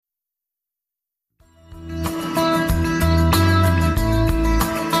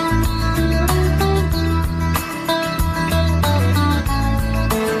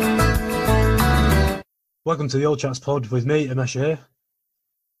Welcome to the Old Chats Pod with me, Amesha here.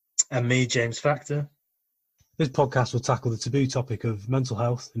 And me, James Factor. This podcast will tackle the taboo topic of mental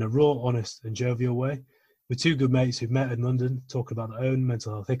health in a raw, honest and jovial way, with two good mates who've met in London talking about their own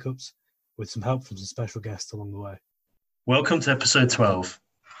mental health hiccups, with some help from some special guests along the way. Welcome to episode 12.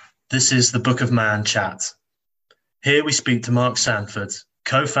 This is the Book of Man chat. Here we speak to Mark Sanford,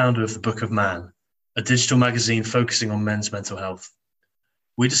 co-founder of the Book of Man, a digital magazine focusing on men's mental health.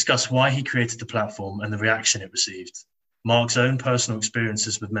 We discuss why he created the platform and the reaction it received, Mark's own personal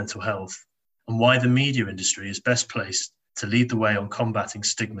experiences with mental health, and why the media industry is best placed to lead the way on combating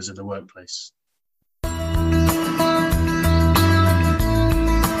stigmas in the workplace.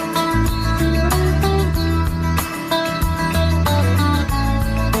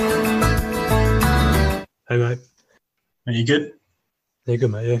 Hey mate. Are you good? Yeah,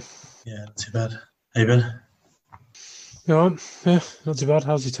 good mate, Yeah, not too bad. How you been? You alright? Yeah, not too bad.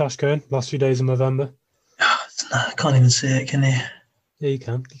 How's your task going? Last few days of November? I can't even see it, can you? Yeah, you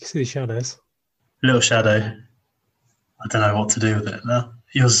can. You can see the shadows. Little shadow. I don't know what to do with it now.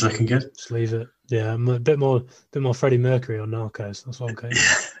 Yours is looking good. Just leave it. Yeah, I'm a bit more Freddie Mercury on Narcos. That's what I'm going.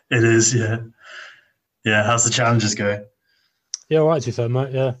 Yeah, it is, yeah. Yeah, how's the challenges going? Yeah, alright to be fair,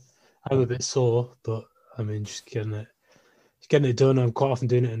 mate. Yeah, I'm a bit sore, but I mean, just getting it done. I'm quite often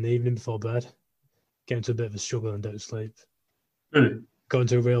doing it in the evening before bed. Get into a bit of a struggle and don't sleep. Really? Got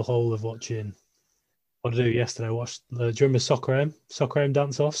into a real hole of watching. What did I do yesterday? I watched. Do you remember Soccer Aim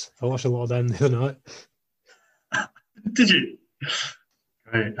dance-offs? I watched a lot of them the other night. Did you?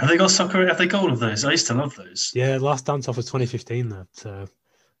 Great. Have they got all of those? I used to love those. Yeah, last dance-off was 2015 though. So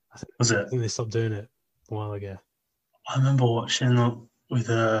I think they stopped doing it a while ago. I remember watching with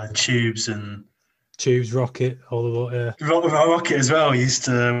Tubes and Tubes, Rocket, all of it. Yeah. Rocket as well. He used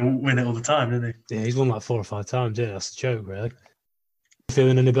to win it all the time, didn't he? Yeah, he's won like 4 or 5 times. Yeah, that's a joke, really.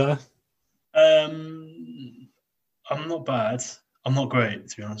 Feeling any better? I'm not bad. I'm not great,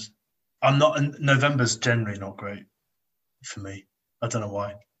 to be honest. November's generally not great for me. I don't know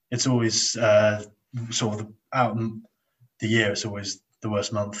why. It's always sort of out the year. It's always the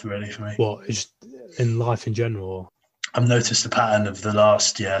worst month, really, for me. What? Just in life in general? Or? I've noticed a pattern of the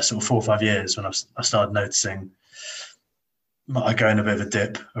last, sort of 4 or 5 years when I started noticing I go in a bit of a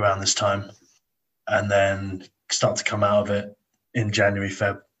dip around this time and then start to come out of it in January,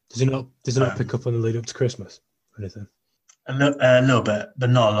 Feb. Does it not pick up on the lead up to Christmas or anything? A little bit, but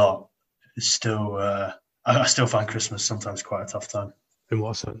not a lot. It's still, I still find Christmas sometimes quite a tough time. In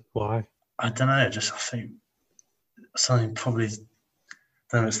what sense? Why? I don't know. I think something probably, I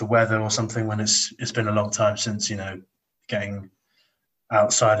don't know, it's the weather or something when it's been a long time since, getting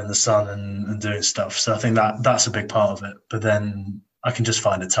outside in the sun and doing stuff. So I think that's a big part of it. But then I can just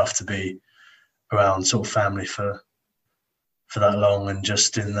find it tough to be around sort of family for that long and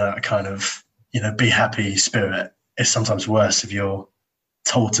just in that kind of, be happy spirit. It's sometimes worse if you're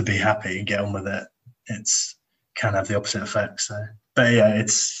told to be happy and get on with it. It's can have the opposite effect. So, but yeah,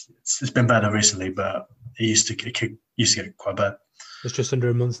 it's been better recently, but it used to get quite bad. It's just under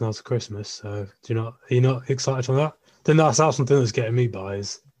a month now to Christmas. So are you not excited for that? Then that's something that's getting me by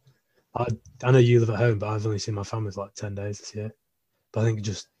is I know you live at home, but I've only seen my family for like 10 days this year. But I think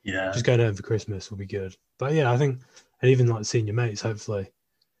just going home for Christmas will be good. But yeah, I think, and even like seeing your mates, hopefully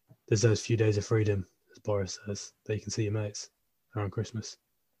there's those few days of freedom, as Boris says, that you can see your mates around Christmas.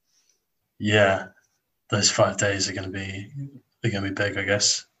 Yeah, those 5 days are going to be big, I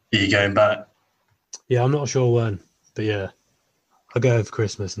guess. Are you going back? Yeah, I'm not sure when, but yeah, I'll go over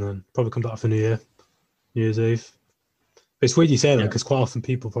Christmas and then probably come back for New Year's Eve. It's weird you say that because quite often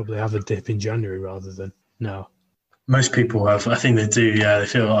people probably have a dip in January rather than now. Most people have. I think they do. Yeah, they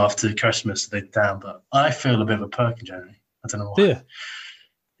feel after Christmas they're down, but I feel a bit of a perk in January. I don't know why. Yeah.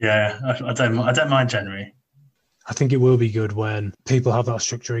 Yeah, I don't mind January. I think it will be good when people have that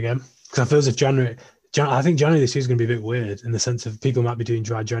structure again. Because I feel as if I think January this year is going to be a bit weird in the sense of people might be doing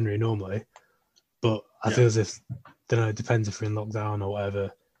dry January normally, but I feel as if, don't know, it depends if we're in lockdown or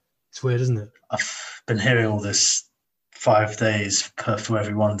whatever. It's weird, isn't it? I've been hearing all this 5 days for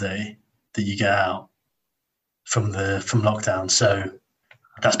every 1 day that you get out from lockdown. So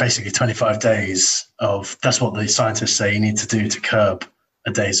that's basically 25 days that's what the scientists say you need to do to curb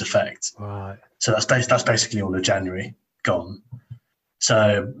a day's effect. Right. So that's basically all of January gone.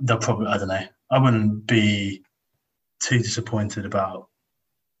 So they'll probably, I don't know, I wouldn't be too disappointed about,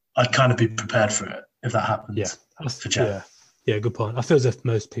 I'd kind of be prepared for it if that happens. Yeah. For January. Yeah, good point. I feel as if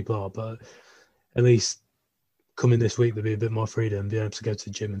most people are, but at least coming this week there'll be a bit more freedom, be able to go to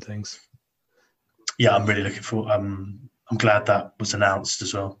the gym and things. Yeah, I'm really looking forward. I'm glad that was announced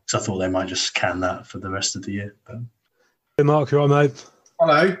as well because I thought they might just can that for the rest of the year. But... Hey Mark, you all right, mate?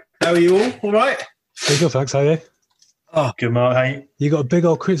 Hello, how are you all? All right? Hey, good, thanks. How are you? Oh, good, Mark. Hey, You got a big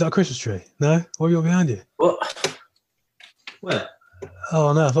old is that a Christmas tree? No? What have you got behind you? What? Where?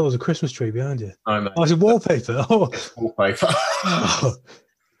 Oh, no, I thought it was a Christmas tree behind you. Oh, mate. Oh, it's a wallpaper. Oh, It's wallpaper. oh.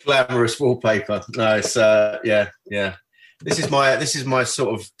 Glamorous wallpaper. No, it's yeah. This is my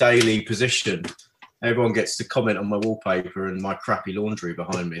sort of daily position. Everyone gets to comment on my wallpaper and my crappy laundry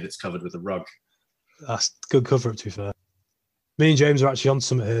behind me that's covered with a rug. That's good cover up, to be fair. Me and James are actually on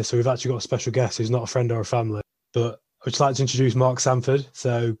something here, so we've actually got a special guest who's not a friend or a family. But I'd like to introduce Mark Sanford,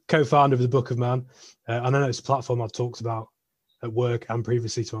 so co-founder of the Book of Man. I know it's a platform I've talked about at work and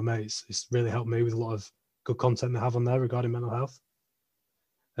previously to my mates. It's really helped me with a lot of good content they have on there regarding mental health.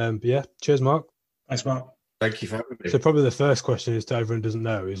 But yeah, cheers, Mark. thanks, Mark. Thank you for having me. So probably the first question is to everyone who doesn't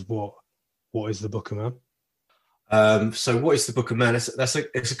know is what is the Book of Man? So what is the Book of Man? It's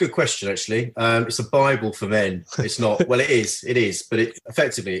a good question, actually. It's a Bible for men. It's not, well, it is, but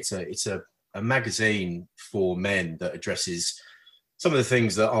effectively it's a magazine for men that addresses some of the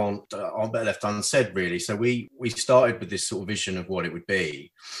things that aren't better left unsaid, really. So we started with this sort of vision of what it would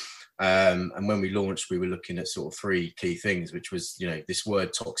be. And when we launched, we were looking at sort of three key things, which was, this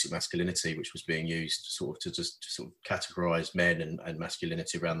word toxic masculinity, which was being used to categorize men and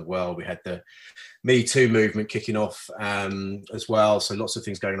masculinity around the world. We had the Me Too movement kicking off as well. So lots of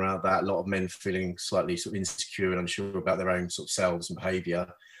things going around that, a lot of men feeling slightly sort of insecure and unsure about their own sort of selves and behavior.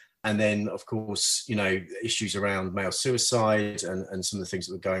 And then, of course, issues around male suicide and some of the things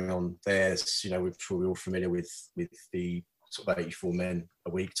that were going on there. We're probably all familiar with the sort of 84 men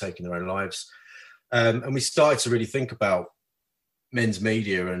a week taking their own lives. And we started to really think about men's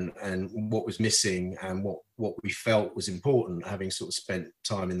media and what was missing and what we felt was important, having sort of spent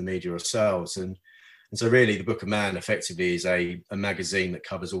time in the media ourselves. And so really the Book of Man effectively is a magazine that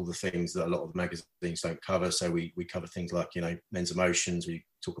covers all the things that a lot of magazines don't cover. So we cover things like, men's emotions. We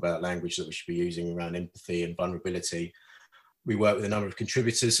talk about language that we should be using around empathy and vulnerability. We work with a number of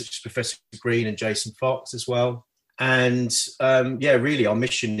contributors such as Professor Green and Jason Fox as well. And really our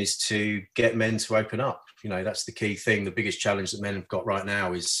mission is to get men to open up. That's the key thing. The biggest challenge that men have got right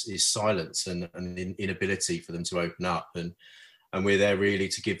now is silence and the inability for them to open up. And we're there really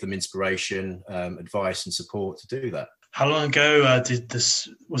to give them inspiration, advice and support to do that. How long ago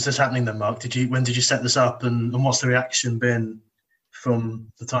was this happening then, Mark? When did you set this up and what's the reaction been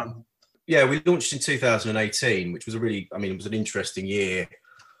from the time? Yeah, we launched in 2018, which was it was an interesting year.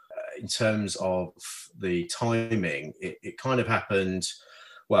 In terms of the timing, it kind of happened,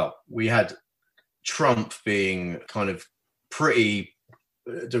 well, we had Trump being kind of pretty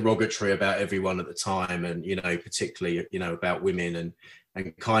derogatory about everyone at the time, and particularly about women,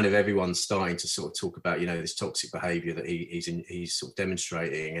 and kind of everyone's starting to sort of talk about this toxic behavior that he's sort of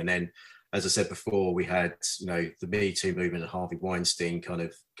demonstrating. And then, as I said before, we had the Me Too movement and Harvey Weinstein kind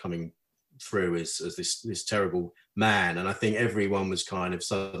of coming through as this terrible man, and I think everyone was kind of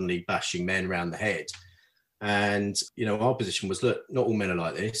suddenly bashing men around the head. And our position was, look, not all men are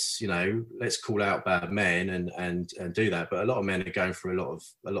like this. Let's call out bad men and do that. But a lot of men are going through a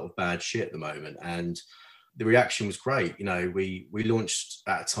lot of bad shit at the moment, and the reaction was great. We launched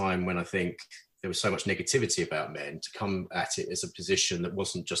at a time when I think there was so much negativity about men. To come at it as a position that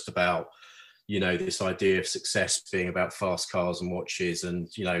wasn't just about this idea of success being about fast cars and watches and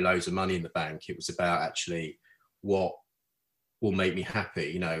loads of money in the bank. It was about actually what will make me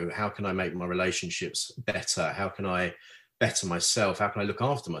happy. How can I make my relationships better? How can I better myself? How can I look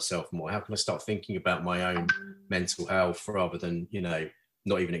after myself more? How can I start thinking about my own mental health rather than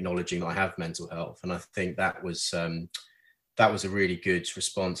not even acknowledging that I have mental health? And I think that was a really good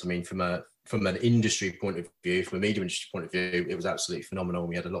response. I mean, from an industry point of view, from a media industry point of view, it was absolutely phenomenal.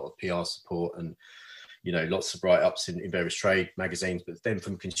 We had a lot of PR support and lots of write-ups in various trade magazines. But then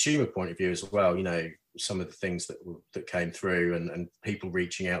from a consumer point of view as well, some of the things that came through and people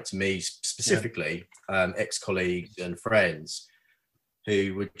reaching out to me specifically, ex-colleagues and friends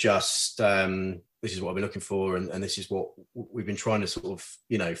who were just, this is what I've been looking for, and this is what we've been trying to sort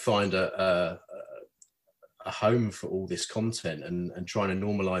of, find a home for all this content and trying to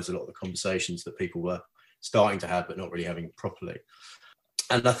normalize a lot of the conversations that people were starting to have but not really having properly.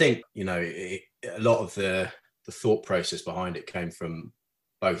 And I think a lot of the thought process behind it came from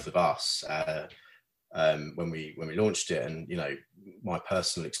both of us when we launched it, and my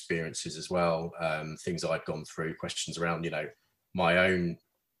personal experiences as well, things I'd gone through, questions around my own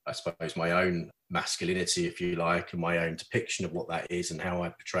masculinity, if you like, and my own depiction of what that is and how I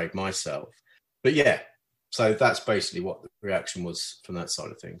portrayed myself. But yeah, so that's basically what the reaction was from that side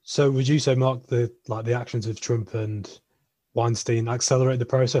of things. So would you say, Mark, the actions of Trump and Weinstein accelerated the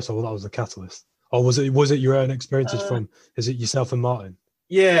process, or that was the catalyst? Or was it your own experiences from, is it yourself and Martin?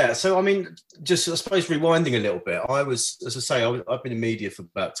 Yeah, so I mean, just I suppose rewinding a little bit, I was, as I say, I've been in media for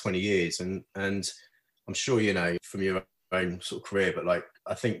about 20 years, and I'm sure you know from your own sort of career, but like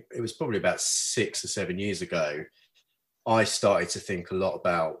I think it was probably about 6 or 7 years ago, I started to think a lot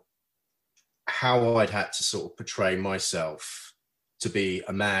about how I'd had to sort of portray myself to be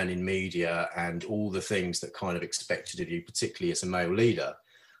a man in media and all the things that kind of expected of you, particularly as a male leader.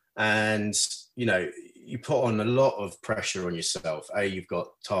 And, you know, you put on a lot of pressure on yourself. You've got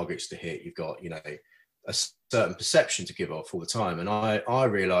targets to hit, you've got, you know, a certain perception to give off all the time. And I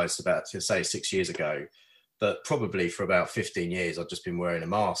realized about, to say 6 years ago, that probably for about 15 years, I've just been wearing a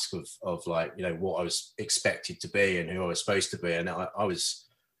mask of like, you know, what I was expected to be and who I was supposed to be. And I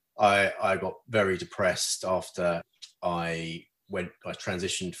got very depressed after I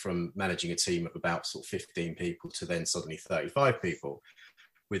transitioned from managing a team of about sort of 15 people to then suddenly 35 people,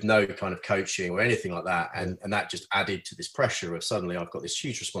 with no kind of coaching or anything like that. And that just added to this pressure of suddenly I've got this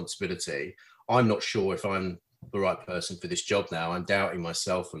huge responsibility. I'm not sure if I'm the right person for this job now. I'm doubting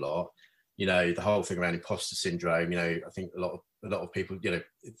myself a lot. You know, the whole thing around imposter syndrome, you know, I think a lot of people, you know,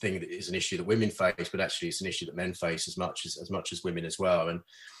 think that it's an issue that women face, but actually it's an issue that men face as much as women as well. And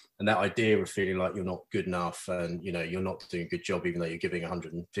that idea of feeling like you're not good enough and, you know, you're not doing a good job, even though you're giving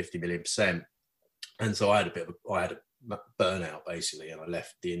 150 million%. And so I had a burnout basically, and I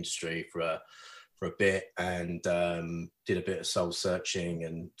left the industry for a bit and did a bit of soul searching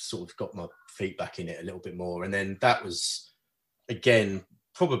and sort of got my feet back in it a little bit more. And then that was again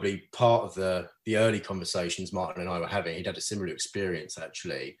probably part of the early conversations Martin and I were having. He'd had a similar experience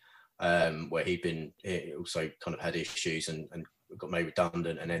actually, where he also kind of had issues and got made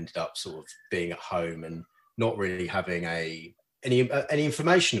redundant and ended up sort of being at home and not really having any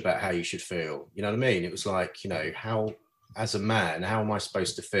information about how you should feel. You know what I mean? It was like, you know, how, as a man, how am I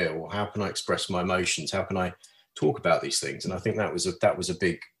supposed to feel? How can I express my emotions? How can I talk about these things? And I think that was a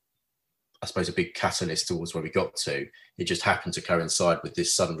big, I suppose, a big catalyst towards where we got to. It just happened to coincide with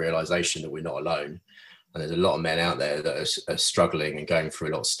this sudden realization that we're not alone. And there's a lot of men out there that are struggling and going through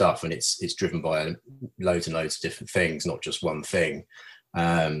a lot of stuff. And it's driven by loads and loads of different things, not just one thing.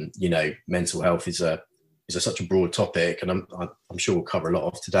 You know, mental health is such a broad topic, and I'm sure we'll cover a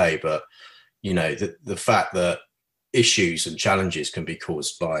lot of today. But you know, the fact that issues and challenges can be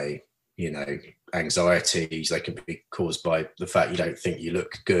caused by, you know, anxieties. They can be caused by the fact you don't think you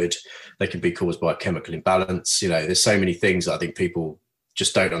look good. They can be caused by a chemical imbalance. You know, there's so many things that I think people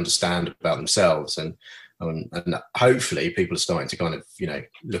just don't understand about themselves, and hopefully people are starting to kind of, you know,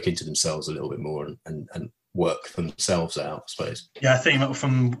 look into themselves a little bit more and work themselves out, I suppose. Yeah, I think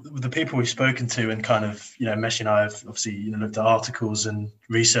from the people we've spoken to and kind of, you know, Mesh and I have obviously, you know, looked at articles and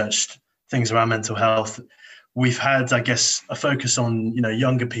researched things around mental health. We've had, I guess, a focus on, you know,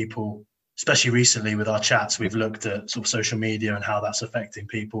 younger people, especially recently with our chats. We've looked at sort of social media and how that's affecting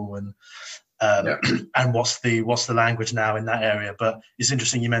people and and what's the language now in that area. But it's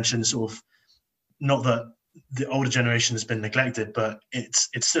interesting you mentioned sort of, not that the older generation has been neglected, but it's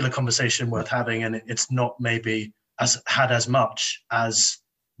still a conversation worth having, and it's not maybe as much as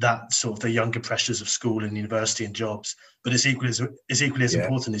that sort of the younger pressures of school and university and jobs, but it's equally as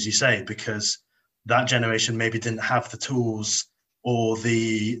important, as you say, because that generation maybe didn't have the tools or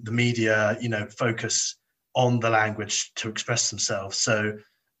the media, you know, focus on the language to express themselves. So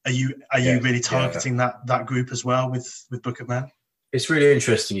are you really targeting that group as well with Book It Man? It's really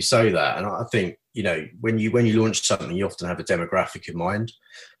interesting you say that, and I think, you know, when you launch something, you often have a demographic in mind,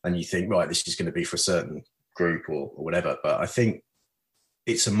 and you think, right, this is going to be for a certain group or whatever. But I think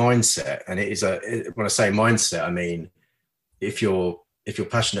it's a mindset, and when I say mindset, I mean if you're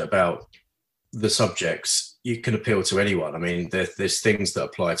passionate about the subjects, you can appeal to anyone. I mean, there's things that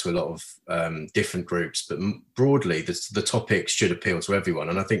apply to a lot of different groups, but broadly, the topics should appeal to everyone.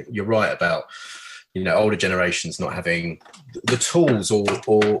 And I think you're right about, you know, older generations not having the tools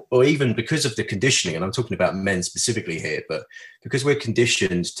or even because of the conditioning, and I'm talking about men specifically here, but because we're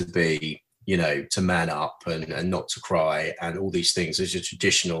conditioned to be, you know, to man up and not to cry and all these things, there's your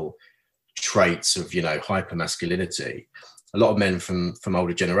traditional traits of, you know, hyper masculinity. A lot of men from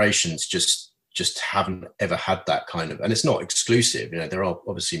older generations just haven't ever had that kind of, and it's not exclusive, you know, there are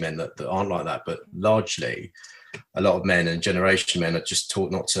obviously men that aren't like that, but largely a lot of men and generation men are just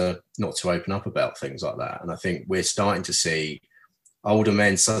taught not to open up about things like that. And I think we're starting to see older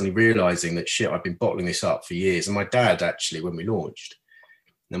men suddenly realizing that, shit, I've been bottling this up for years. And my dad, actually, when we launched,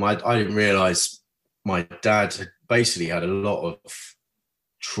 I didn't realize my dad had basically had a lot of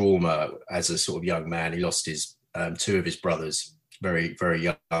trauma as a sort of young man. He lost his two of his brothers very, very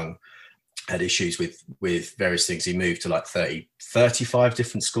young. had issues with various things. He moved to like 35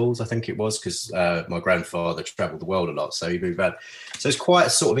 different schools, I think it was, because my grandfather traveled the world a lot, so he moved out. So it's quite a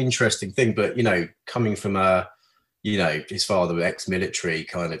sort of interesting thing. But coming from his father was ex-military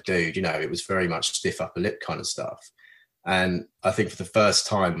kind of dude, it was very much stiff upper lip kind of stuff. And I think for the first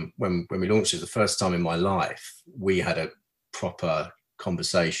time when we launched it, the first time in my life, we had a proper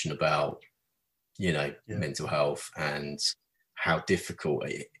conversation about mental health and how difficult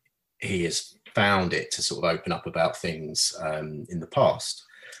he has found it to sort of open up about things in the past.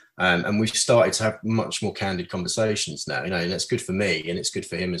 And we've started to have much more candid conversations now, and that's good for me and it's good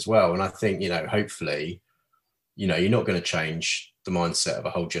for him as well. And I think, hopefully, you're not going to change the mindset of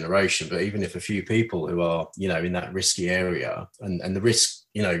a whole generation, but even if a few people who are, in that risky area and the risk,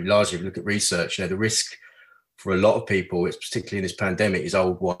 largely if you look at research, the risk for a lot of people, it's particularly in this pandemic, is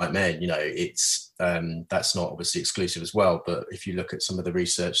old white men. It's that's not obviously exclusive as well. But if you look at some of the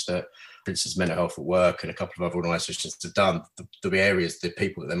research that, for instance, Mental Health at Work and a couple of other organisations have done, the areas, the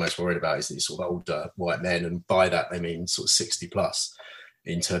people that they're most worried about is these sort of older white men, and by that they mean sort of 60 plus,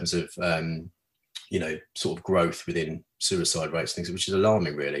 in terms of sort of growth within suicide rates, things, which is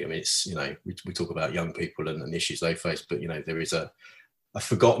alarming, really. I mean, it's we talk about young people and the issues they face, but there is a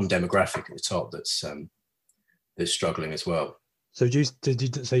forgotten demographic at the top that's struggling as well. So you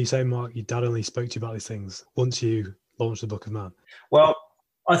say, Mark, your dad only spoke to you about these things once you launched the Book of Man? Well,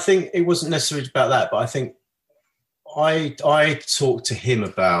 I think it wasn't necessarily about that, but I think I talked to him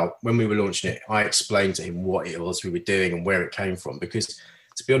about, when we were launching it, I explained to him what it was we were doing and where it came from, because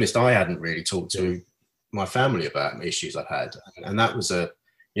to be honest, I hadn't really talked to my family about issues I've had. And that was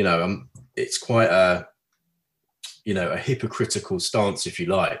it's quite a hypocritical stance, if you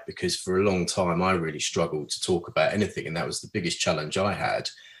like, because for a long time I really struggled to talk about anything. And that was the biggest challenge I had,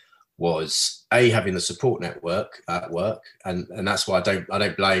 was having the support network at work. And that's why I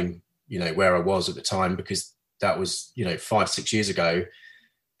don't blame, where I was at the time, because that was, 5-6 years ago.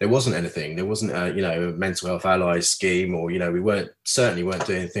 There wasn't anything. There wasn't a mental health allies scheme, or, we certainly weren't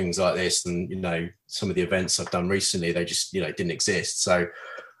doing things like this. And, some of the events I've done recently, they just, didn't exist. So,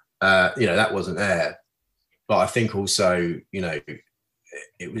 that wasn't there. But I think also, it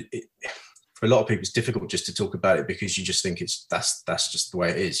for a lot of people, it's difficult just to talk about it, because you just think that's just the way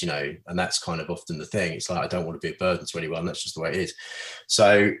it is, and that's kind of often the thing. It's like, I don't want to be a burden to anyone. That's just the way it is.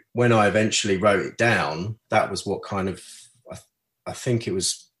 So when I eventually wrote it down, that was what kind of, I think it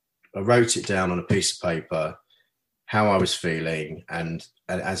was, I wrote it down on a piece of paper, how I was feeling, and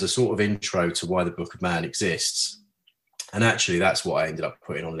as a sort of intro to why the Book of Man exists. And actually, that's what I ended up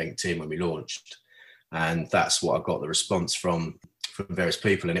putting on LinkedIn when we launched. And that's what I got the response from various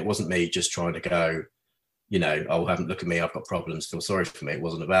people. And it wasn't me just trying to go, look at me, I've got problems, feel sorry for me. It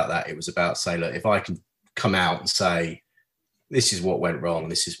wasn't about that. It was about saying, look, if I can come out and say, this is what went wrong,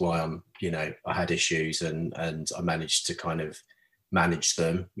 this is why I'm, I had issues, and I managed to kind of manage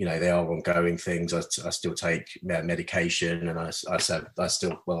them. They are ongoing things. I still take medication, and I still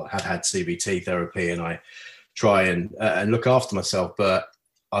have had CBT therapy, and I try and look after myself. But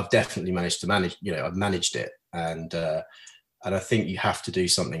I've definitely managed to manage. I've managed it, and I think you have to do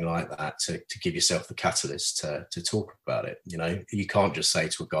something like that to give yourself the catalyst to talk about it. You can't just say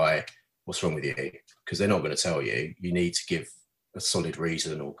to a guy, "What's wrong with you?" because they're not going to tell you. You need to give a solid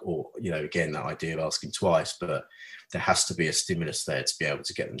reason, or again, that idea of asking twice, but there has to be a stimulus there to be able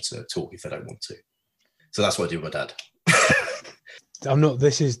to get them to talk if they don't want to. So that's what I do with my dad. I'm not.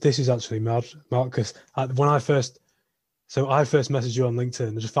 This is actually mad, Mark, because when I first messaged you on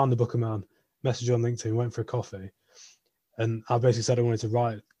LinkedIn, I just found the Book of Man, messaged you on LinkedIn, went for a coffee, and I basically said I wanted to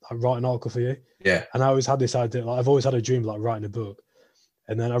write an article for you. Yeah. And I always had this idea, I've always had a dream of writing a book,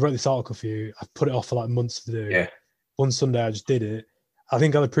 and then I wrote this article for you. I put it off for months to do. Yeah. One Sunday I just did it. I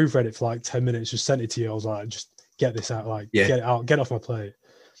think I proofread it for 10 minutes, just sent it to you. I was like, just get this out, get it out, get it off my plate.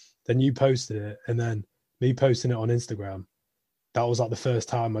 Then you posted it, and then me posting it on Instagram. That was the first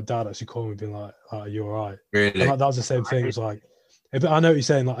time my dad actually called me, being like, "Are you all right?" Really? And that was the same thing. It was but I know what you're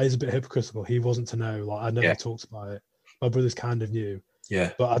saying. It's a bit hypocritical. He wasn't to know. I never talked about it. My brothers kind of knew.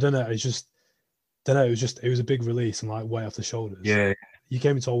 Yeah. But I don't know. It's just, it was a big release and way off the shoulders. Yeah. You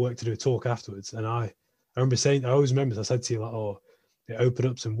came into our work to do a talk afterwards, and I remember saying, I always remember I said to you it opened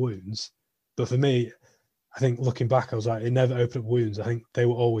up some wounds. But for me, I think looking back, I was it never opened up wounds. I think they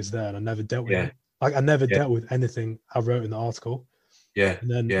were always there, and I never dealt with it. I never dealt with anything I wrote in the article. Yeah. And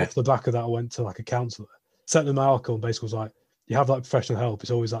then off the back of that, I went to a counsellor, sent them my article, and basically was you have professional help.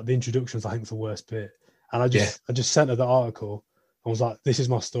 It's always the introductions, I think, the worst bit. And I just sent her the article and was this is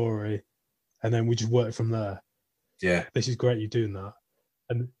my story. And then we just worked from there. Yeah. This is great, you're doing that.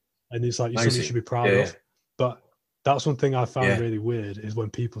 And it's something you should be proud of. Yeah. But That's one thing I found Yeah. really weird is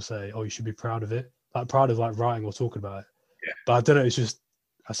when people say, "Oh, you should be proud of it," like proud of like writing or talking about it. Yeah. But I don't know. It's just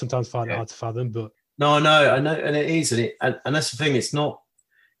I sometimes find it Yeah. hard to fathom. But No, I know, and it is, and that's the thing. It's not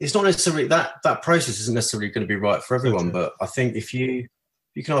necessarily that process isn't necessarily going to be right for everyone. Okay. But I think if you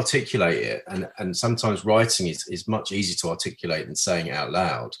can articulate it, and sometimes writing is much easier to articulate than saying it out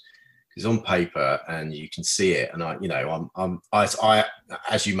loud, because on paper and you can see it. And I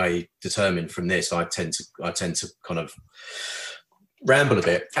as you may determine from this, I tend to kind of ramble a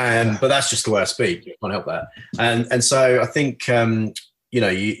bit, but that's just the way I speak. You can't help that. And so I think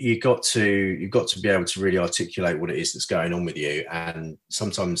you've got to be able to really articulate what it is that's going on with you, and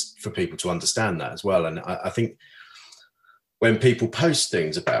sometimes for people to understand that as well. And I think when people post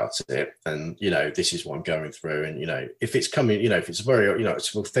things about it, and this is what I'm going through, and if it's coming, if it's a very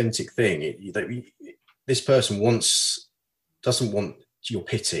it's an authentic thing, this person doesn't want your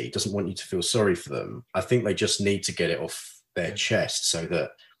pity, doesn't want you to feel sorry for them. I think they just need to get it off their chest, so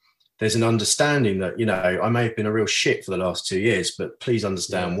that there's an understanding that I may have been a real shit for the last 2 years, but please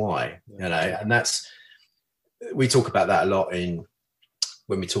understand why. And we talk about that a lot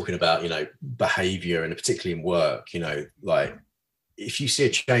when we're talking about behavior, and particularly in work. Like if you see a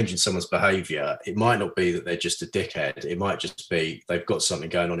change in someone's behavior, it might not be that they're just a dickhead. It might just be they've got something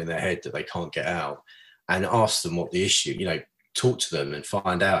going on in their head that they can't get out. And ask them what the issue. Talk to them and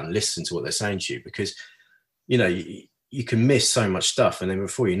find out and listen to what they're saying to you, because you can miss so much stuff, and then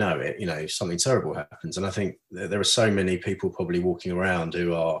before you know it, something terrible happens. And I think there are so many people probably walking around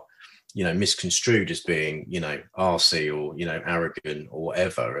who are, misconstrued as being, arsey or, arrogant or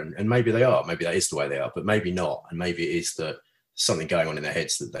whatever. And maybe they are, maybe that is the way they are, but maybe not. And maybe it is that something going on in their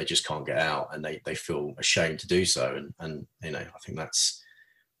heads that they just can't get out, and they feel ashamed to do so. And I think that's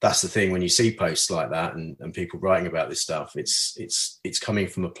the thing when you see posts like that and people writing about this stuff, it's coming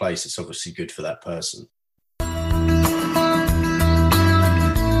from a place that's obviously good for that person.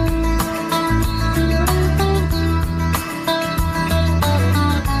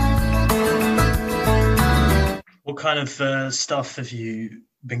 What kind of stuff have you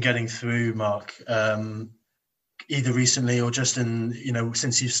been getting through, Mark? Either recently or just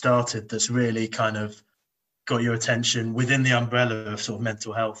since you've started, that's really kind of got your attention within the umbrella of sort of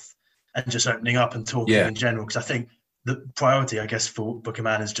mental health and just opening up and talking in general? Because I think the priority, I guess, for Book of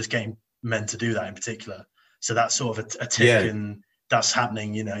Man is just getting men to do that in particular. So that's sort of a tick, and that's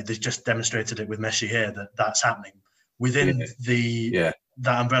happening. They've just demonstrated it with Meshi here that's happening within that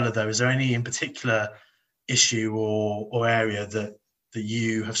umbrella. Though, is there any in particular issue or area that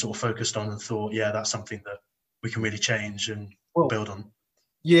you have sort of focused on and thought, that's something that we can really change and build on?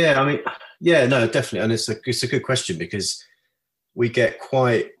 Yeah, I mean, no, definitely. And it's a good question, because we get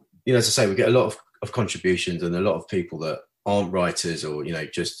quite, as I say, we get a lot of contributions and a lot of people that aren't writers or, who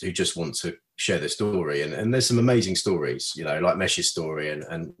just want to share their story. And there's some amazing stories, like Mesh's story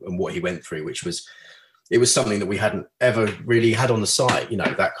and what he went through, which was, it was something that we hadn't ever really had on the site,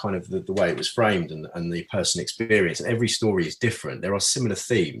 that kind of the way it was framed and the person experience. And every story is different. There are similar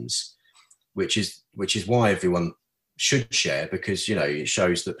themes, which is why everyone should share, because, it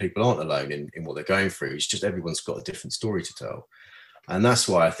shows that people aren't alone in what they're going through. It's just everyone's got a different story to tell. And that's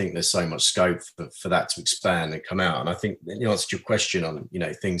why I think there's so much scope for that to expand and come out. And I think, in answer to your question on,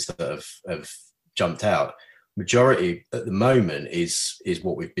 things that have jumped out, majority at the moment is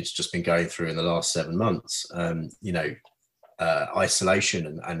what we've just been going through in the last 7 months.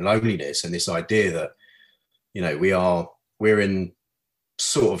 Isolation and loneliness, and this idea that we're in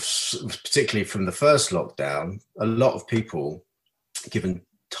sort of, particularly from the first lockdown, a lot of people given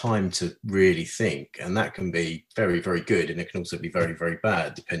time to really think, and that can be very, very good, and it can also be very, very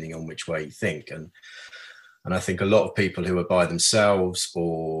bad depending on which way you think. And I think a lot of people who are by themselves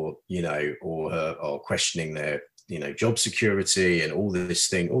or are questioning their, job security and all these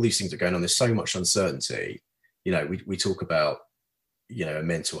things are going on. There's so much uncertainty. We talk about, a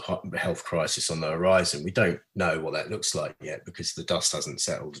mental health crisis on the horizon. We don't know what that looks like yet, because the dust hasn't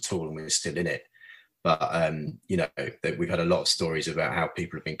settled at all and we're still in it. But, we've had a lot of stories about how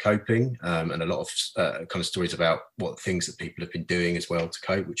people have been coping, and a lot of kind of stories about what things that people have been doing as well to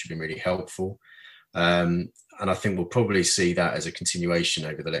cope, which have been really helpful. And I think we'll probably see that as a continuation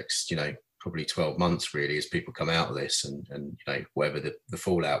over the next, probably 12 months, really, as people come out of this and whatever the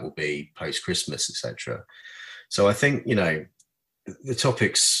fallout will be post-Christmas, etc. So I think, the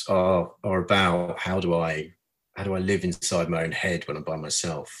topics are about how do I live inside my own head when I'm by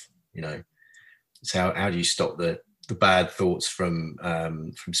myself? It's how do you stop the bad thoughts from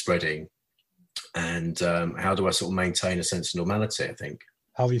spreading, and how do I sort of maintain a sense of normality, I think.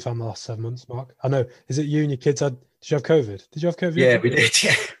 How have you found the last 7 months, Mark? I know, is it you and your kids did you have COVID? Did you have COVID? Yeah, we did.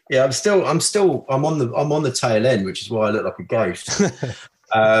 Yeah, I'm on the tail end, which is why I look like a ghost.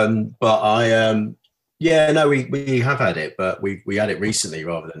 But yeah, no, we have had it, but we had it recently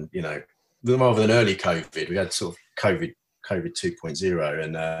rather than early COVID. We had sort of COVID 2.0,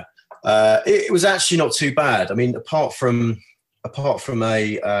 and it was actually not too bad. I mean, apart from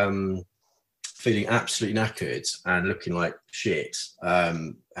a feeling absolutely knackered and looking like shit,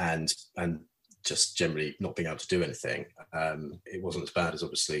 and just generally not being able to do anything, it wasn't as bad as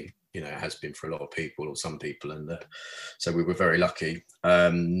obviously it has been for a lot of people or some people, and so we were very lucky.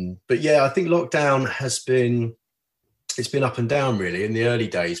 But yeah, I think lockdown it's been up and down really. In the early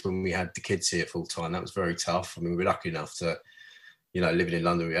days when we had the kids here full time, that was very tough. I mean, we were lucky enough to, living in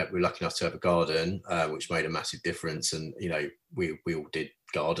London, we were lucky enough to have a garden, which made a massive difference. And we all did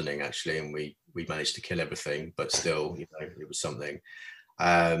gardening actually, and we managed to kill everything, but still, it was something.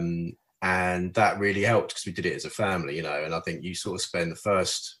 And that really helped because we did it as a family, and I think you sort of spend the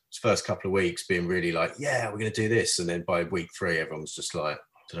first couple of weeks being really like, yeah, we're going to do this. And then by week 3, everyone's just like, I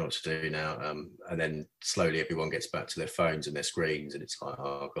don't know what to do now. And then slowly everyone gets back to their phones and their screens, and it's like,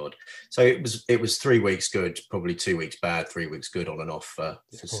 oh God. So it was 3 weeks good, probably 2 weeks bad, 3 weeks good on and off for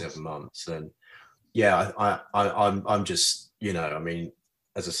 7 months. And yeah, I'm just, I mean,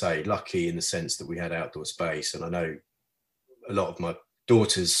 as I say, lucky in the sense that we had outdoor space. And I know a lot of my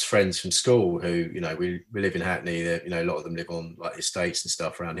daughter's friends from school who, we live in Hackney, a lot of them live on like estates and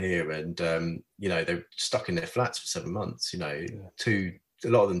stuff around here. And, they're stuck in their flats for 7 months, a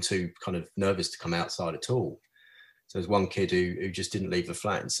lot of them too kind of nervous to come outside at all. So there's one kid who just didn't leave the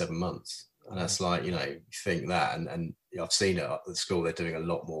flat in 7 months. And that's like, you think that, and I've seen it at the school, they're doing a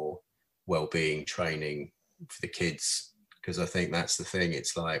lot more well-being training for the kids, because I think that's the thing.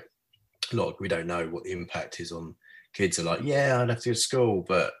 It's like, we don't know what the impact is on kids. Are like, yeah, I'd have to go to school,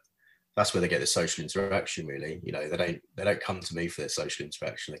 but that's where they get the social interaction really. They don't come to me for their social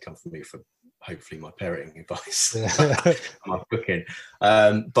interaction, they come to me for hopefully my parenting advice. My cooking,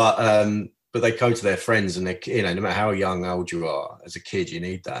 but they go to their friends, and they, no matter how young old you are, as a kid you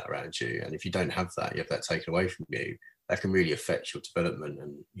need that around you, and if you don't have that, you have that taken away from you, that can really affect your development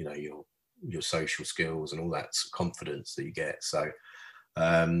and your social skills and all that confidence that you get. So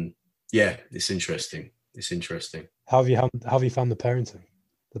yeah, it's interesting. How have you found the parenting?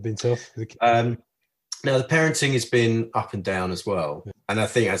 They've been tough. Now the parenting has been up and down as well, and I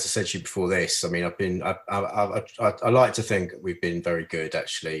think, as I said to you before this, I mean, I like to think we've been very good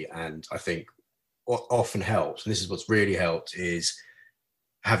actually, and I think what often helps, and this is what's really helped, is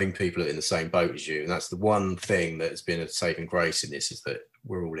having people in the same boat as you, and that's the one thing that has been a saving grace in this, is that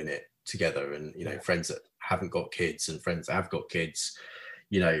we're all in it together, and friends that haven't got kids and friends that have got kids,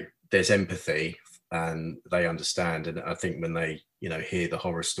 there's empathy and they understand, and I think when they hear the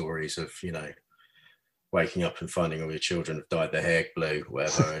horror stories of waking up and finding all your children have dyed their hair blue,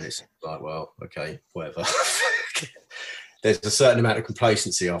 whatever, and it's like, well, okay, whatever. There's a certain amount of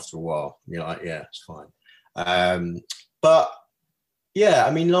complacency after a while. You're like, yeah, it's fine. But yeah,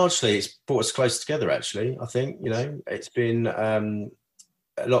 I mean, largely it's brought us closer together, actually. I think, it's been a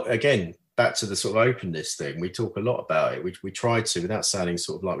lot, again, back to the sort of openness thing. We talk a lot about it. We try to, without sounding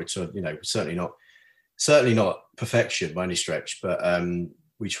sort of like we're certainly not perfection by any stretch, but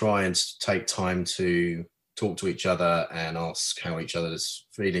we try and take time to talk to each other and ask how each other's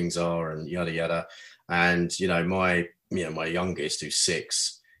feelings are and yada yada. And my youngest, who's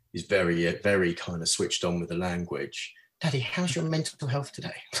 6, is very very kind of switched on with the language. Daddy, how's your mental health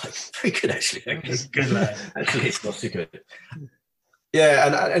today? Like, very good actually. It's good, lad. Actually, it's not too good.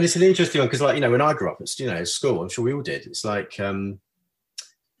 Yeah, and it's an interesting one because, like, when I grew up at school, I'm sure we all did. It's like I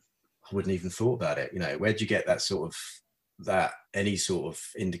wouldn't even thought about it. Where'd you get that sort of any sort of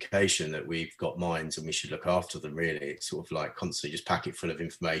indication that we've got minds and we should look after them? Really, it's sort of like constantly just pack it full of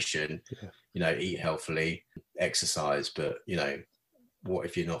information. Yeah. Eat healthily, exercise, but what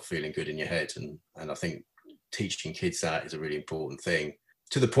if you're not feeling good in your head? And I think teaching kids that is a really important thing,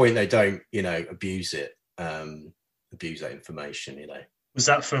 to the point they don't abuse it. Abuse that information. Was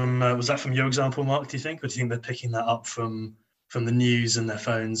that from your example, Mark, do you think, or do you think they're picking that up from the news and their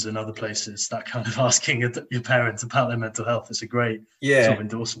phones and other places, that kind of asking your parents about their mental health? It's a great sort of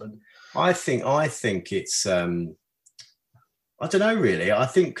endorsement. I think it's I don't know really. I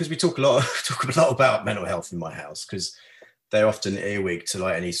think because we talk a lot about mental health in my house, because they're often earwig to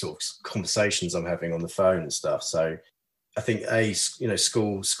like any sort of conversations I'm having on the phone and stuff. So I think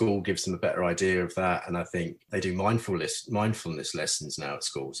school gives them a better idea of that, and I think they do mindfulness lessons now at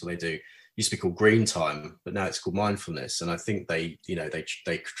school. So they do. Used to be called green time, but now it's called mindfulness. And I think they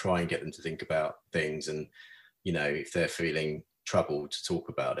try and get them to think about things, and if they're feeling troubled, to talk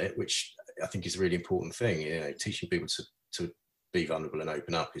about it, which I think is a really important thing. Teaching people to be vulnerable and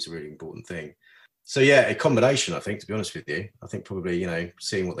open up is a really important thing. So yeah, a combination, I think, to be honest with you. I think probably, you know,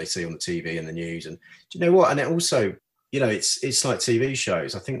 seeing what they see on the TV and the news, and do you know what? And it also, you know, it's like TV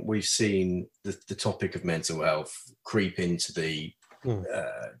shows. I think we've seen the topic of mental health creep into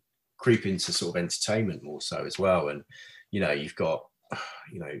sort of entertainment more so as well. And, you know, you've got,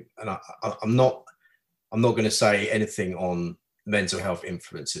 you know, and I'm not going to say anything on mental health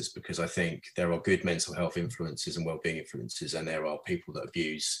influencers, because I think there are good mental health influencers and wellbeing influencers, and there are people that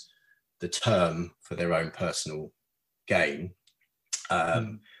abuse the term for their own personal gain.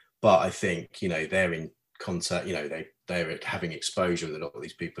 But I think, you know, they're in contact, you know, they're having exposure with a lot of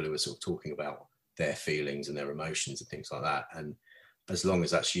these people who are sort of talking about their feelings and their emotions and things like that. And as long as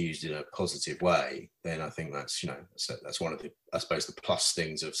that's used in a positive way, then I think that's, you know, that's one of the, I suppose, the plus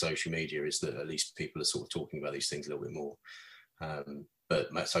things of social media, is that at least people are sort of talking about these things a little bit more.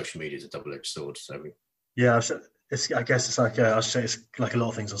 But social media is a double-edged sword. So yeah, I guess it's like I say, it's like a lot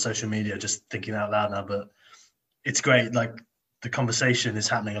of things on social media. Just thinking out loud now, but it's great. Like, the conversation is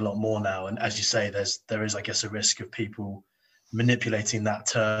happening a lot more now, and as you say, there is, I guess, a risk of people manipulating that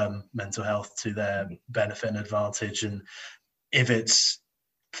term mental health to their benefit and advantage. And if it's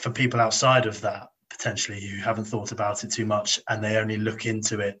for people outside of that, potentially, who haven't thought about it too much, and they only look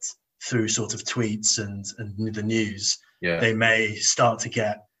into it through sort of tweets and the news, they may start to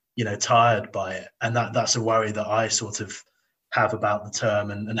get, you know, tired by it. And that's a worry that I sort of have about the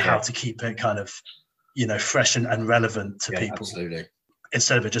term, and how to keep it kind of, you know, fresh and relevant to people. Absolutely.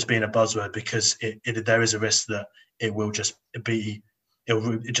 Instead of it just being a buzzword, because there is a risk that it will just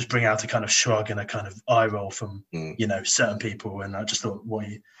just bring out a kind of shrug and a kind of eye roll from, you know, certain people. And I just thought what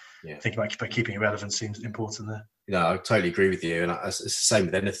you think about keeping it relevant seems important there. No, I totally agree with you. And it's the same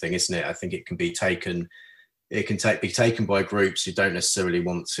with anything, isn't it? I think it can be taken, be taken by groups who don't necessarily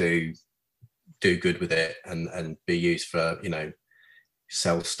want to do good with it, and be used for, you know,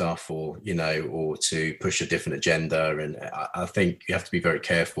 sell stuff, or, you know, or to push a different agenda. And I think you have to be very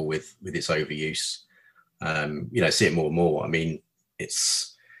careful with its overuse. You know, see it more and more. I mean, it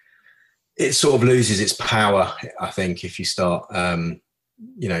sort of loses its power, I think, if you start,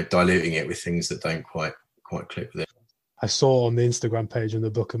 you know, diluting it with things that don't quite click with it. I saw on the Instagram page in the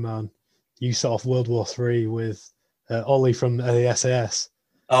Book of Man, you set off World War III with Ollie from the SAS.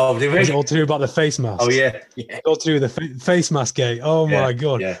 Oh, did we? It's all to do about the face mask. Oh, yeah. All to do with the face mask gate. Oh, my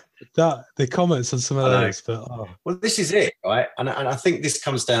God. Yeah. The comments on some of those. But, well, this is it, right? And I think this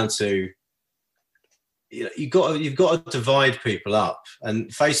comes down to, you know, you've got to divide people up.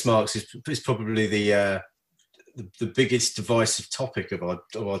 And face masks is probably the biggest divisive topic of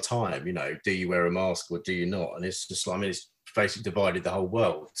our time. You know, do you wear a mask or do you not? And it's just like, I mean, it's basically divided the whole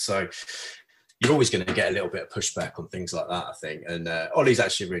world. So you're always going to get a little bit of pushback on things like that, I think. And Ollie's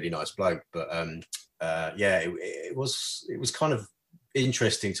actually a really nice bloke, but it was kind of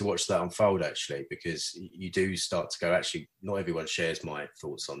interesting to watch that unfold, actually, because you do start to go, actually, not everyone shares my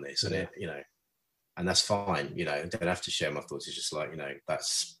thoughts on this, and you know, and that's fine. You know, I don't have to share my thoughts. It's just like, you know,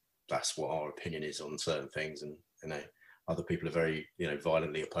 that's what our opinion is on certain things, and, you know, other people are very, you know,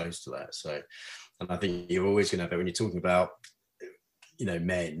 violently opposed to that. So, and I think you're always going to have it when you're talking about, you know,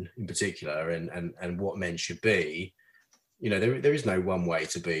 men in particular, and what men should be. You know, there is no one way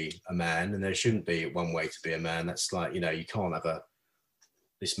to be a man, and there shouldn't be one way to be a man. That's like, you know, you can't have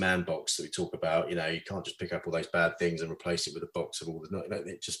this man box that we talk about. You know, you can't just pick up all those bad things and replace it with a box of all the, you know,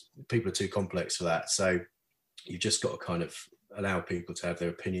 it just, people are too complex for that. So you've just got to kind of allow people to have their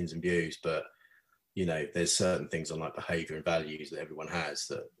opinions and views, but, you know, there's certain things on like behavior and values that everyone has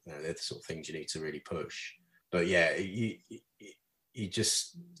that, you know, they're the sort of things you need to really push. But yeah,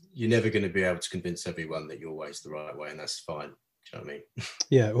 you're never going to be able to convince everyone that your way is the right way, and that's fine. Do you know what I mean?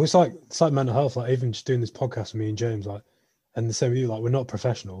 Yeah, well, it's like mental health. Like, even just doing this podcast with me and James, like, and the same with you, like, we're not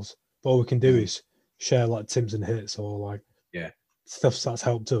professionals, but all we can do is share like tips and hits, or like stuff that's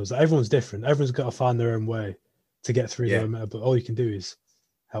helped us. Like, everyone's different. Everyone's got to find their own way to get through their matter, but all you can do is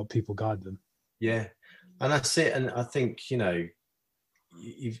help people, guide them. Yeah, and that's it. And I think, you know,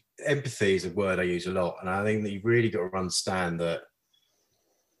 empathy is a word I use a lot, and I think that you've really got to understand that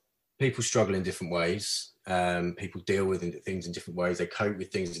people struggle in different ways. People deal with things in different ways. They cope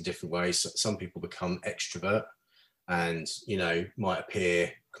with things in different ways. Some people become extrovert, and, you know, might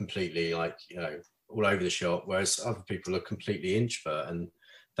appear completely like, you know, all over the shop, whereas other people are completely introvert, and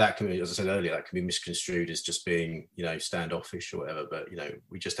that can be, as I said earlier, that can be misconstrued as just being, you know, standoffish or whatever. But, you know,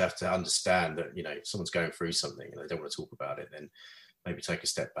 we just have to understand that, you know, if someone's going through something and they don't want to talk about it, then maybe take a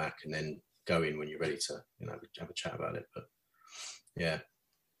step back and then go in when you're ready to, you know, have a chat about it. But yeah.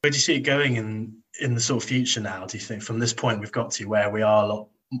 Where do you see it going in the sort of future now? Do you think from this point we've got to where we are a lot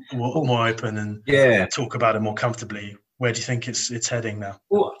more open and talk about it more comfortably? where do you think it's heading now?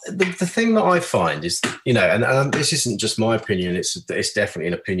 Well, the thing that I find is, and this isn't just my opinion, it's definitely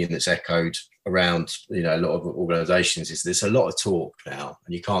an opinion that's echoed around, a lot of organisations, is there's a lot of talk now,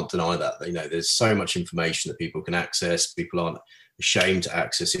 and you can't deny that. There's so much information that people can access. People aren't ashamed to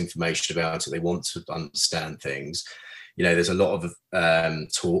access information about it. They want to understand things. There's a lot of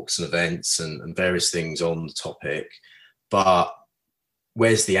talks and events and various things on the topic, but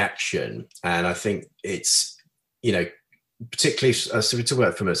where's the action? And I think it's, particularly, so we talk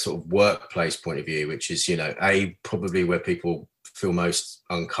about it from a sort of workplace point of view, which is, probably where people feel most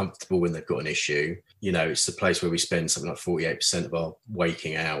uncomfortable when they've got an issue. It's the place where we spend something like 48% of our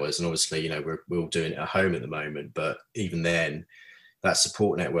waking hours. And obviously, we're all doing it at home at the moment, but even then, that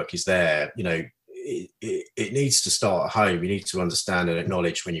support network is there. It needs to start at home. You need to understand and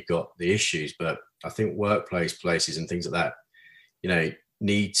acknowledge when you've got the issues. But I think places and things like that,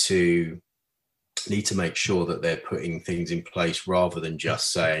 need to make sure that they're putting things in place rather than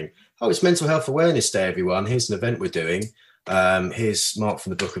just saying, oh, it's Mental Health Awareness Day, everyone. Here's an event we're doing. Here's Mark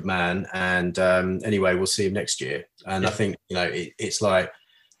from the Book of Man. And anyway, we'll see him next year. And I think, it's like,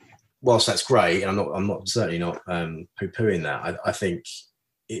 whilst that's great, and I'm certainly not poo-pooing that, I think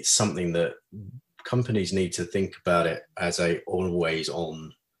it's something that companies need to think about it as a always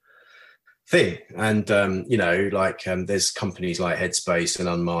on thing. And there's companies like Headspace and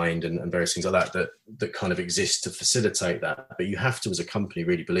Unmind and various things like that kind of exist to facilitate that, but you have to, as a company,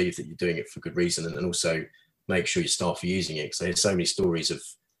 really believe that you're doing it for good reason, and also make sure your staff are using it, because I hear so many stories of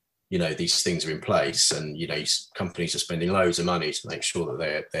these things are in place, and companies are spending loads of money to make sure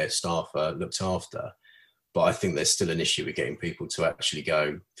that their staff are looked after. But I think there's still an issue with getting people to actually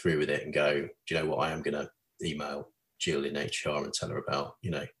go through with it and go, do you know what, I am going to email Jill in HR and tell her about,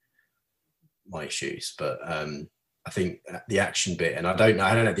 my issues. But I think the action bit, and I don't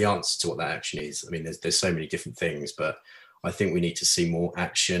know the answer to what that action is. I mean, there's so many different things, but I think we need to see more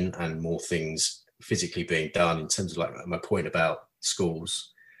action and more things physically being done, in terms of, like, my point about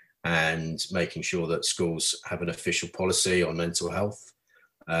schools, and making sure that schools have an official policy on mental health.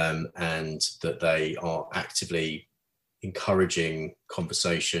 And that they are actively encouraging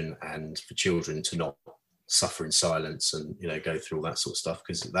conversation, and for children to not suffer in silence and go through all that sort of stuff,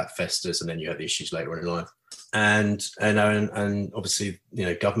 because that festers and then you have the issues later on in life. And obviously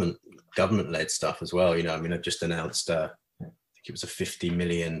government-led stuff as well. I've just announced I think it was a £50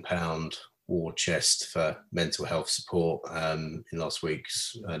 million war chest for mental health support in last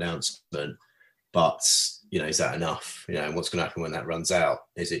week's announcement. But is that enough? And what's going to happen when that runs out?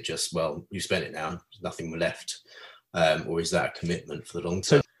 Is it just, well, you spent it now, there's nothing left, or is that a commitment for the long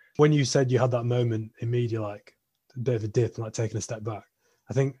term? So when you said you had that moment in media, like a bit of a dip and like taking a step back,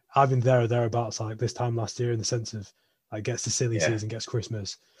 I think I've been there or thereabouts like this time last year, in the sense of, like, gets the silly season, gets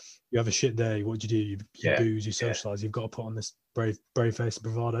Christmas, you have a shit day, what do? You booze, you socialise, you've got to put on this brave face and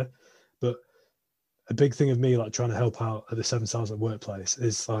bravado. But a big thing of me, like, trying to help out at the 7 Stars at workplace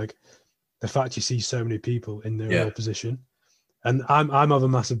is, like, the fact you see so many people in their real position. And I'm of a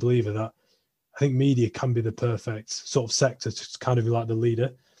massive believer that I think media can be the perfect sort of sector to kind of be like the leader,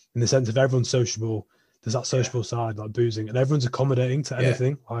 in the sense of everyone's sociable. There's that sociable side, like boozing, and everyone's accommodating to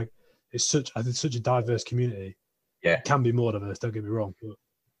anything. Like, it's such a diverse community. Yeah. It can be more diverse, don't get me wrong. But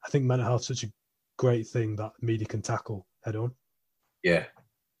I think mental health is such a great thing that media can tackle head on. Yeah.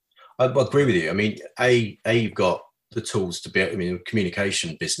 I agree with you. I mean, you've got the tools to be,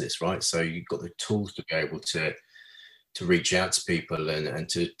 communication business, right? So you've got the tools to be able to reach out to people and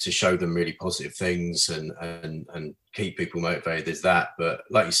to show them really positive things and keep people motivated. There's that. But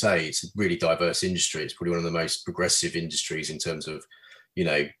like you say, it's a really diverse industry. It's probably one of the most progressive industries in terms of,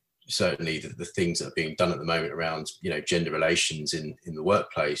 certainly the things that are being done at the moment around, gender relations in the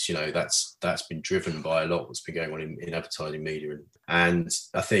workplace. That's been driven by a lot of what's been going on in advertising media. And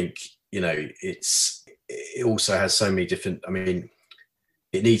I think, it also has so many different,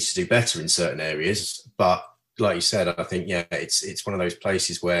 it needs to do better in certain areas, but like you said, I think, it's one of those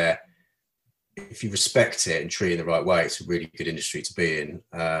places where if you respect it and treat it in the right way, it's a really good industry to be in.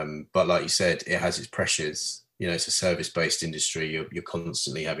 But like you said, it has its pressures. It's a service-based industry. You're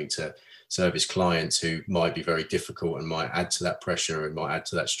constantly having to service clients who might be very difficult and might add to that pressure and might add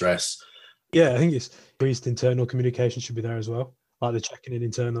to that stress. Yeah, I think it's increased internal communication should be there as well, like the checking in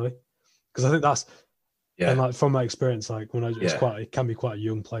internally. Because I think that's, and like from my experience, like when it can be quite a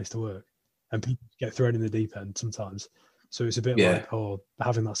young place to work, and people get thrown in the deep end sometimes. So it's a bit like,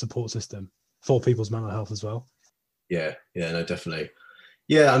 having that support system for people's mental health as well. Yeah, no, definitely.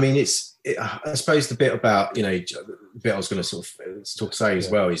 Yeah, I suppose the bit about, the bit I was going to sort of say as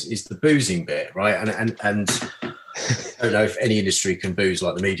well is the boozing bit, right? And I don't know if any industry can booze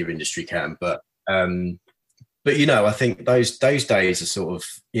like the media industry can, but But I think those days are sort of,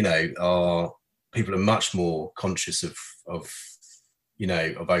 are people are much more conscious of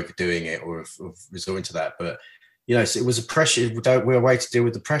overdoing it or of resorting to that. But so it was a pressure. We're a way to deal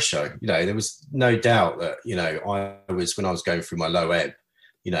with the pressure. There was no doubt that I was, when I was going through my low ebb,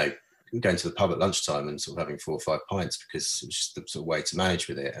 going to the pub at lunchtime and sort of having 4 or 5 pints, because it was just the sort of way to manage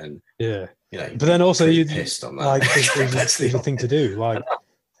with it. And but then also you pissed on that. Like it's the thing to do. Like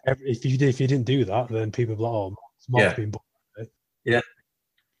if you didn't do that, then people be like, oh, Mark's been bored. Yeah,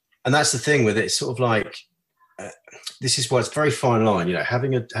 and that's the thing with it. It's sort of like this is why it's a very fine line.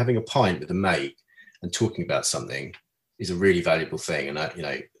 Having a pint with a mate and talking about something is a really valuable thing. And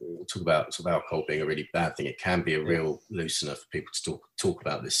we'll talk about sort of alcohol being a really bad thing. It can be a real loosener for people to talk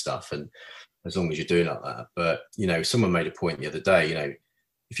about this stuff, and as long as you're doing like that. But someone made a point the other day.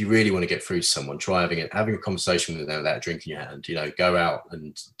 If you really want to get through to someone, try having a conversation with them without a drink in your hand. Go out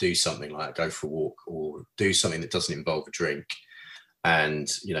and do something like go for a walk or do something that doesn't involve a drink, and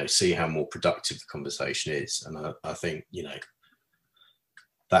see how more productive the conversation is. And I think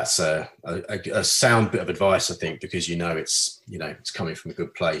that's a sound bit of advice, I think, because it's coming from a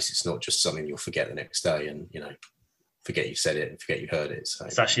good place. It's not just something you'll forget the next day and forget you said it and forget you heard it. So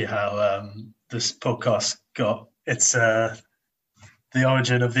it's actually how this podcast got its the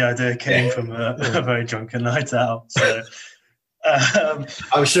origin of the idea came from a very drunken night out. So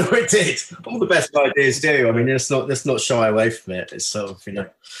I'm sure it did. All the best ideas do. I mean, let's not shy away from it. It's sort of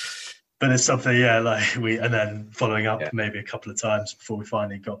But it's something, like and then following up maybe a couple of times before we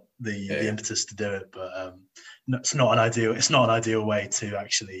finally got the impetus to do it. But it's not an ideal way to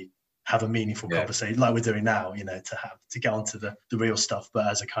actually have a meaningful conversation like we're doing now. To get onto the real stuff, but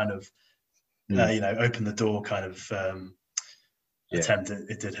as a kind of open the door kind of attempt.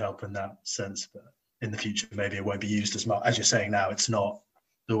 It did help in that sense. But in the future, maybe it won't be used as much as you're saying now. It's not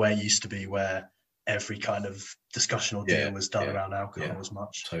the way it used to be, where every kind of discussion or deal was done around alcohol as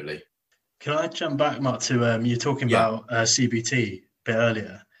much. Totally. Can I jump back, Mark, to you talking about CBT a bit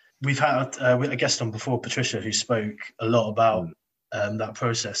earlier? We've had a guest on before, Patricia, who spoke a lot about that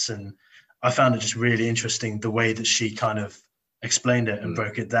process. And I found it just really interesting the way that she kind of explained it and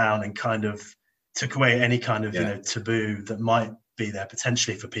broke it down and kind of took away any kind of, taboo that might be there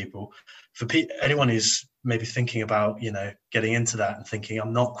potentially for people. For anyone who's maybe thinking about, getting into that and thinking,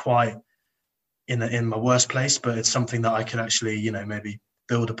 I'm not quite in my worst place, but it's something that I could actually, maybe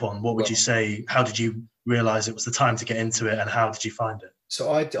build upon. What would you say? How did you realize it was the time to get into it, and how did you find it?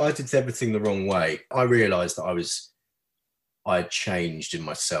 So I did everything the wrong way. I realized that I changed in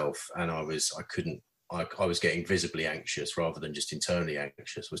myself, and I was getting visibly anxious rather than just internally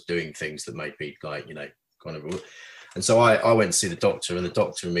anxious. I was doing things that made me kind of. And so I went to see the doctor, and the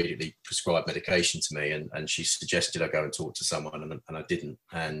doctor immediately prescribed medication to me, and she suggested I go and talk to someone, and I didn't.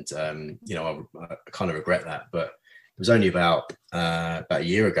 And I kind of regret that, but it was only about a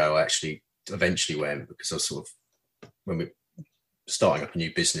year ago I actually eventually went, because I was sort of, when we're starting up a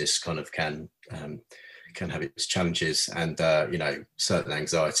new business, kind of can have its challenges, and certain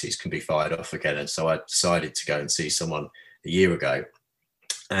anxieties can be fired off again. And so I decided to go and see someone a year ago,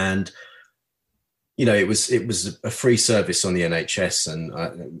 and it was a free service on the NHS, and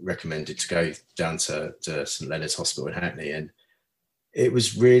I recommended to go down to St Leonard's Hospital in Hackney, and it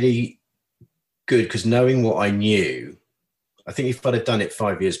was really good, because knowing what I knew, I think if I'd have done it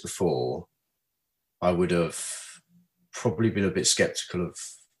 5 years before, I would have probably been a bit skeptical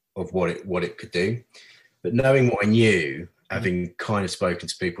of what it could do. But knowing what I knew, having kind of spoken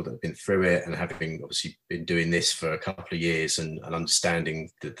to people that have been through it, and having obviously been doing this for a couple of years and understanding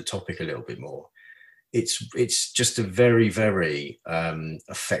the topic a little bit more, it's just a very, very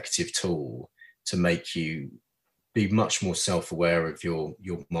effective tool to make you be much more self-aware of your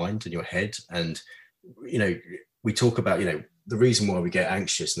mind and your head. And we talk about the reason why we get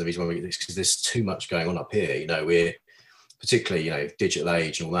anxious, and the reason why we get this, because there's too much going on up here. We're particularly digital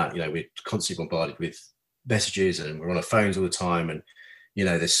age and all that. We're constantly bombarded with messages, and we're on our phones all the time, and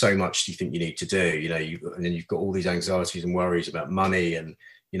there's so much you think you need to do. And then you've got all these anxieties and worries about money, and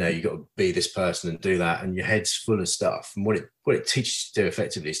you've got to be this person and do that, and your head's full of stuff. And what it teaches you to do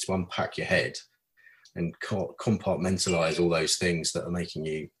effectively is to unpack your head and compartmentalize all those things that are making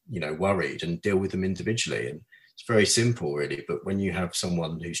you, worried, and deal with them individually. And it's very simple, really. But when you have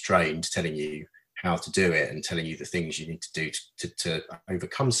someone who's trained telling you how to do it and telling you the things you need to do to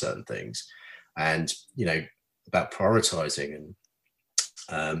overcome certain things, and about prioritizing,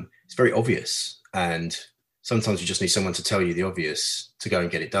 and it's very obvious. And sometimes you just need someone to tell you the obvious to go and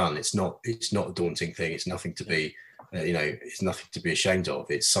get it done. It's not a daunting thing. It's nothing to be it's nothing to be ashamed of.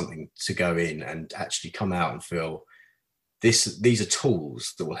 It's something to go in and actually come out and feel these are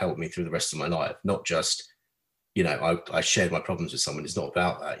tools that will help me through the rest of my life, not just you know, I shared my problems with someone. It's not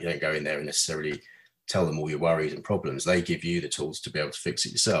about that. You don't go in there and necessarily tell them all your worries and problems. They give you the tools to be able to fix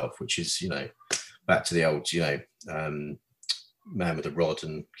it yourself, which is, you know, back to the old, you know, man with a rod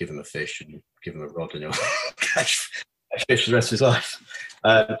and give him a fish and give him a rod and you'll catch fish for the rest of his life.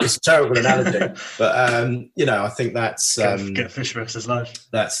 It's a terrible analogy, but you know, I think that's get fish for the rest of his life.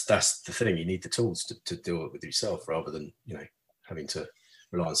 That's the thing. You need the tools to do it with yourself rather than, you know, having to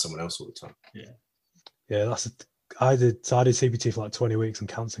rely on someone else all the time. Yeah, I did CBT for like 20 weeks and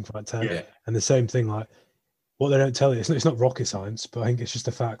counselling for like 10. Yeah. And the same thing, like what they don't tell you, it's not rocket science, but I think it's just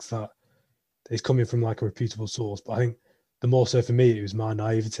the fact that it's coming from like a reputable source. But I think the more so for me, it was my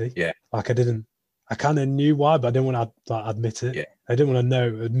naivety. Yeah. Like I kind of knew why, but I didn't want to like admit it. Yeah. I didn't want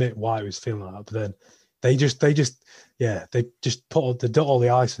to admit why I was feeling like that. But then they just put all the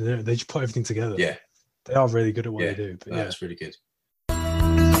ice in it. They just put everything together. Yeah. They are really good at what they do. But that's really good.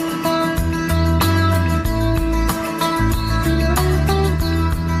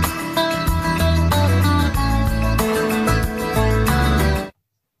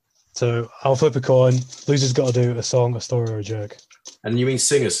 So I'll flip a coin. Loser's got to do a song, a story, or a joke. And you mean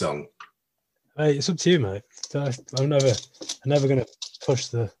sing a song? Hey, it's up to you, mate. I'm never going to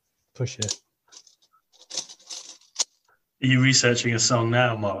push you. Are you researching a song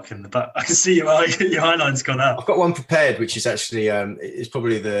now, Mark? In the back, I can see your eyeline's gone up. I've got one prepared, which is actually it's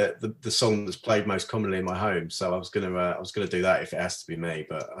probably the song that's played most commonly in my home. So I was gonna do that if it has to be me,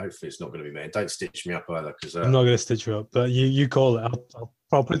 but hopefully it's not going to be me. And don't stitch me up either, because I'm not going to stitch you up. But you call it.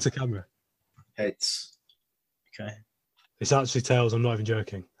 I'll put it to camera. Heads. Okay. It's actually tails. I'm not even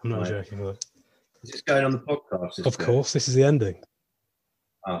joking. I'm not Right. joking. Look. Is this going on the podcast? Of course, this is the ending.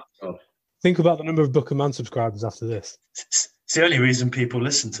 Oh, God. Think about the number of Book of Man subscribers after this. It's the only reason people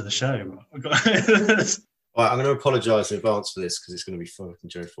listen to the show. Right, I'm going to apologise in advance for this because it's going to be fucking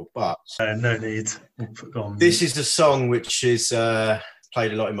joyful. But no need. Go on. this is a song which is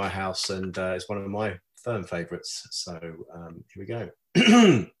played a lot in my house, and it's one of my firm favourites. So here we go.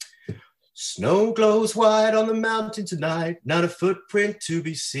 Snow glows white on the mountain tonight, not a footprint to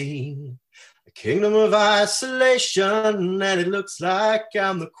be seen. A kingdom of isolation, and it looks like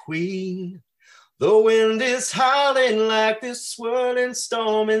I'm the queen. The wind is howling like this swirling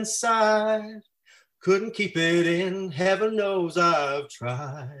storm inside. Couldn't keep it in, heaven knows I've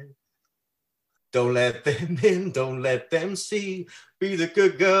tried. Don't let them in, don't let them see. Be the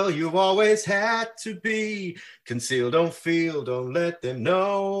good girl you always had to be. Conceal, don't feel, don't let them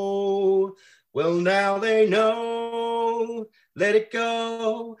know. Well, now they know. Let it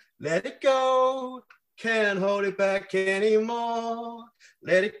go, let it go. Can't hold it back anymore.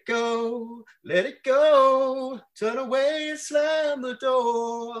 Let it go, let it go. Turn away and slam the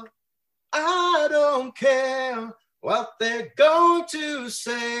door. I don't care what they're going to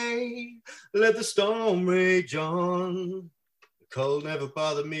say. Let the storm rage on. The cold never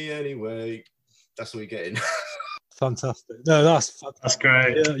bothered me anyway. That's what we're getting. Fantastic. No, that's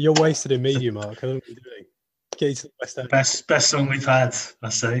great. You're wasted in media, Mark. I don't know what you're doing. Get you to the West End. Best song we've had, I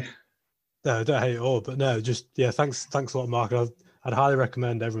say. No, I don't hate it all, but no, just thanks a lot, Mark. I'd highly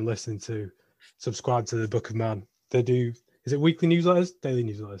recommend everyone listening to subscribe to the Book of Man. They do. Is it weekly newsletters? Daily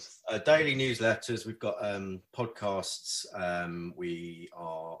newsletters? Daily newsletters. We've got podcasts. We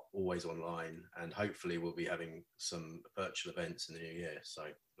are always online, and hopefully we'll be having some virtual events in the new year. So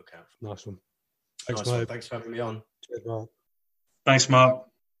look out for Nice one. Thanks, nice one. Thanks for having me on. Cheers, Mark. Thanks, Mark.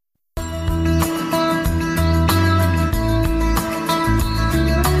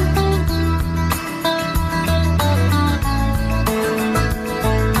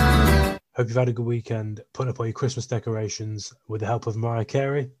 Hope you've had a good weekend putting up all your Christmas decorations with the help of Mariah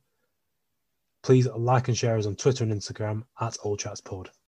Carey. Please like and share us on Twitter and Instagram @AllChatsPod.